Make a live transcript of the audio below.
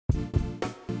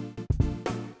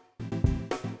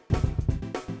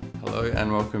Hello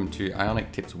and welcome to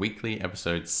Ionic Tips Weekly,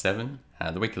 episode 7,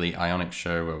 the weekly Ionic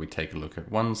show where we take a look at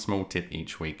one small tip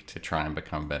each week to try and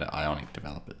become better Ionic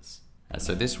developers.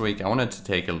 So this week I wanted to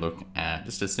take a look at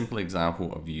just a simple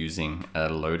example of using a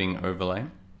loading overlay.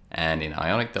 And in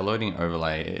Ionic, the loading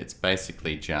overlay, it's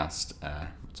basically just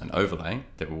it's an overlay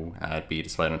that will be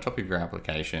displayed on top of your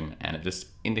application, and it just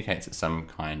indicates that some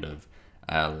kind of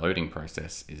loading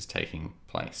process is taking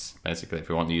place. Basically, if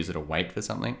we want the user to wait for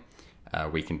something,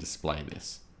 we can display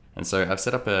this. And so I've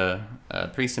set up a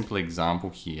pretty simple example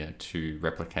here to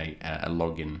replicate a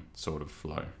login sort of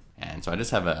flow. And so I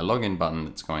just have a login button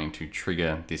that's going to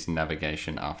trigger this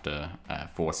navigation after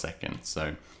 4 seconds.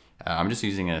 So I'm just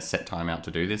using a set timeout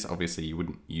to do this. Obviously you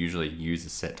wouldn't usually use a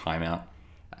set timeout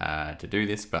to do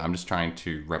this, but I'm just trying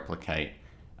to replicate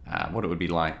what it would be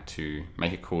like to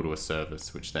make a call to a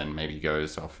service, which then maybe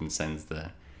goes off and sends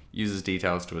the user's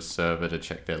details to a server to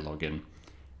check their login.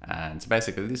 And so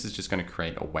basically this is just going to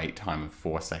create a wait time of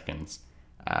 4 seconds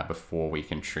before we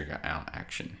can trigger our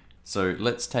action. So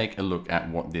let's take a look at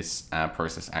what this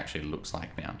process actually looks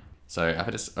like now. So if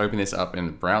I just open this up in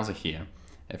the browser here,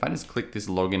 if I just click this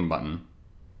login button,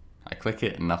 I click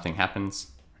it and nothing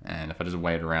happens. And if I just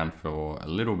wait around for a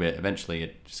little bit, eventually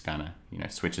it just kind of,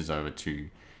 switches over to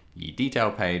the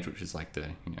detail page, which is like the,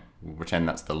 we'll pretend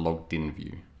that's the logged in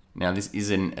view. Now this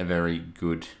isn't a very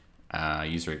good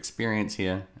user experience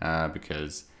here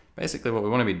because basically what we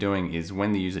want to be doing is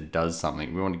when the user does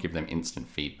something, we want to give them instant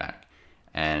feedback.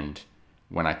 And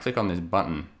when I click on this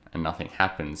button and nothing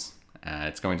happens,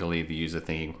 it's going to leave the user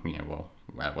thinking,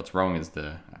 what's wrong? Is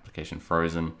the application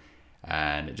frozen?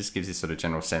 And it just gives this sort of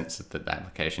general sense that the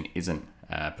application isn't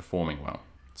performing well.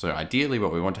 So ideally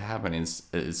what we want to happen is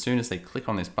as soon as they click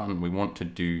on this button, we want to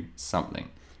do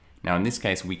something. Now in this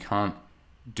case, we can't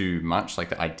do much. Like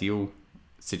the ideal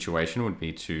situation would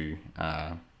be to,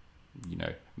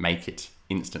 make it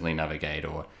instantly navigate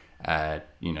or,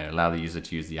 allow the user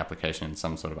to use the application in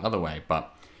some sort of other way.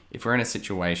 But if we're in a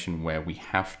situation where we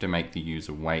have to make the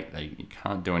user wait, they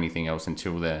can't do anything else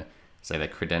until their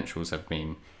credentials have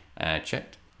been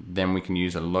checked, then we can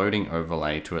use a loading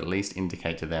overlay to at least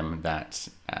indicate to them that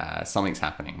something's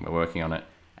happening. We're working on it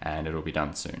and it'll be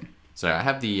done soon. So I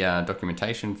have the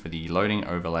documentation for the loading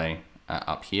overlay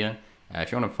up here. If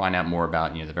you want to find out more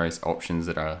about the various options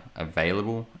that are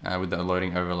available with the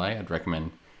loading overlay, I'd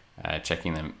recommend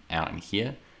checking them out in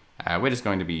here. We're just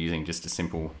going to be using just a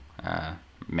simple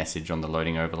message on the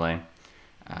loading overlay.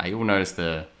 You'll notice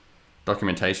the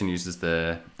documentation uses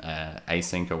the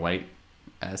async await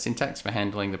syntax for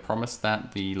handling the promise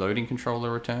that the loading controller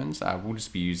returns. We'll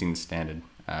just be using the standard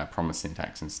promise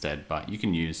syntax instead, but you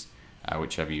can use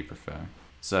whichever you prefer.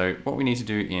 So what we need to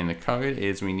do in the code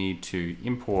is we need to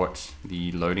import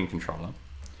the loading controller,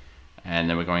 and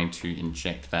then we're going to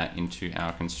inject that into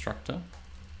our constructor.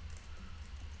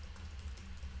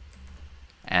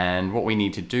 And what we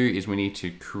need to do is we need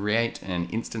to create an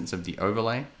instance of the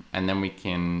overlay, and then we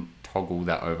can toggle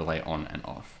that overlay on and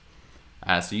off.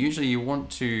 So usually you want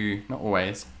to, not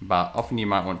always, but often you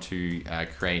might want to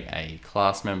create a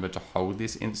class member to hold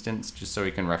this instance, just so we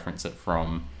can reference it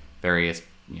from various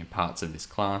parts of this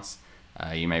class.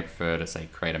 You may prefer to say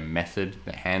create a method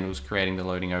that handles creating the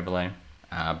loading overlay,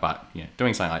 but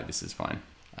doing something like this is fine.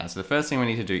 So the first thing we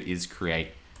need to do is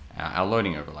create our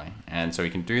loading overlay, and so we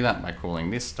can do that by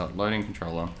calling this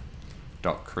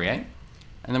 .loadingcontroller.create,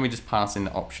 and then we just pass in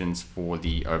the options for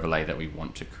the overlay that we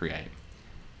want to create.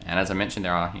 And as I mentioned,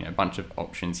 there are a bunch of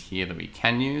options here that we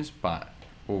can use, but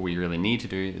all we really need to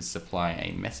do is supply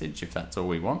a message if that's all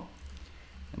we want.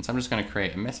 And so I'm just going to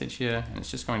create a message here, and it's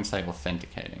just going to say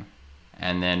authenticating.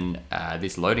 And then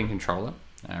this loading controller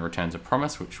returns a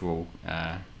promise, which will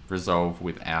resolve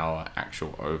with our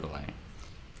actual overlay.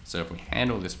 So if we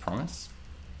handle this promise,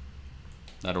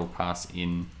 that'll pass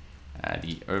in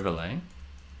the overlay.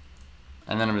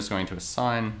 And then I'm just going to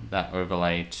assign that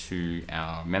overlay to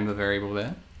our member variable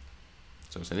there.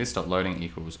 So we'll say this.loading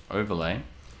equals overlay.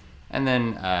 And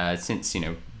then since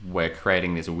we're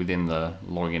creating this within the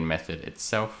login method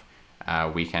itself,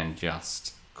 we can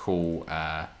just call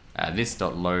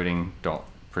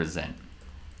this.loading.present.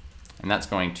 And that's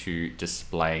going to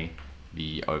display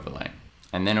the overlay.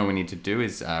 And then all we need to do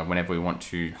is whenever we want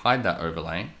to hide that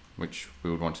overlay, which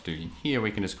we would want to do in here,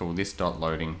 we can just call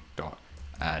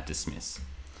this.loading.dismiss.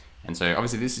 And so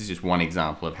obviously this is just one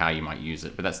example of how you might use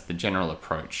it, but that's the general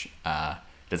approach. It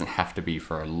doesn't have to be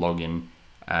for a login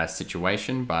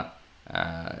situation, but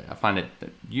I find it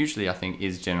that usually I think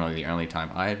is generally the only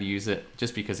time I ever use it,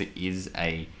 just because it is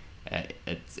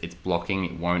it's blocking.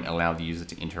 It won't allow the user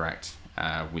to interact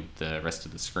with the rest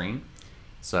of the screen.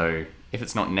 So if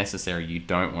it's not necessary, you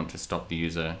don't want to stop the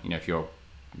user, if you're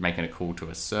making a call to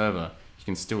a server, you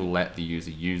can still let the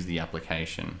user use the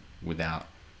application without,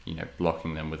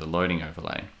 blocking them with a loading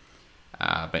overlay.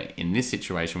 But in this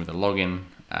situation with a login,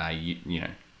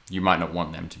 you might not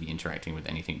want them to be interacting with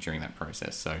anything during that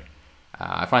process. So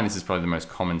I find this is probably the most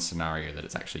common scenario that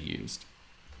it's actually used.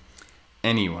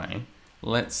 Anyway,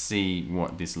 let's see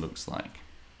what this looks like.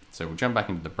 So we'll jump back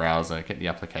into the browser, get the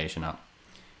application up,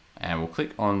 and we'll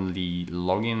click on the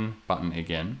login button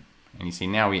again. And you see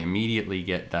now we immediately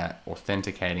get that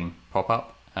authenticating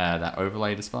pop-up, that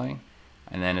overlay displaying.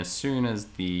 And then as soon as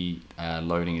the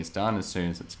loading is done, as soon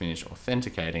as it's finished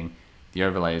authenticating, the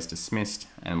overlay is dismissed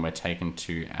and we're taken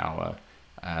to our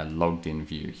logged in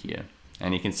view here.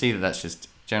 And you can see that that's just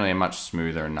generally a much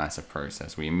smoother and nicer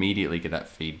process. We immediately get that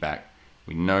feedback.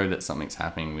 We know that something's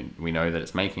happening. We know that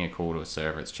it's making a call to a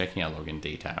server. It's checking our login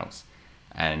details.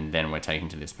 And then we're taken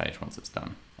to this page once it's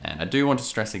done. And I do want to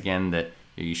stress again that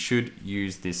you should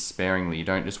use this sparingly. You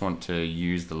don't just want to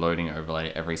use the loading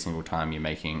overlay every single time you're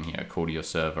making a call to your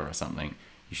server or something.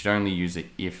 You should only use it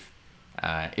if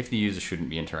the user shouldn't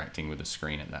be interacting with the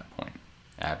screen at that point.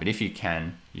 But if you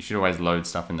can, you should always load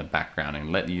stuff in the background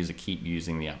and let the user keep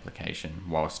using the application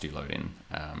whilst you load in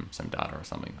some data or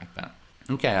something like that.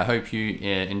 Okay, I hope you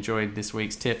enjoyed this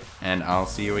week's tip, and I'll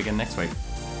see you again next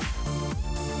week.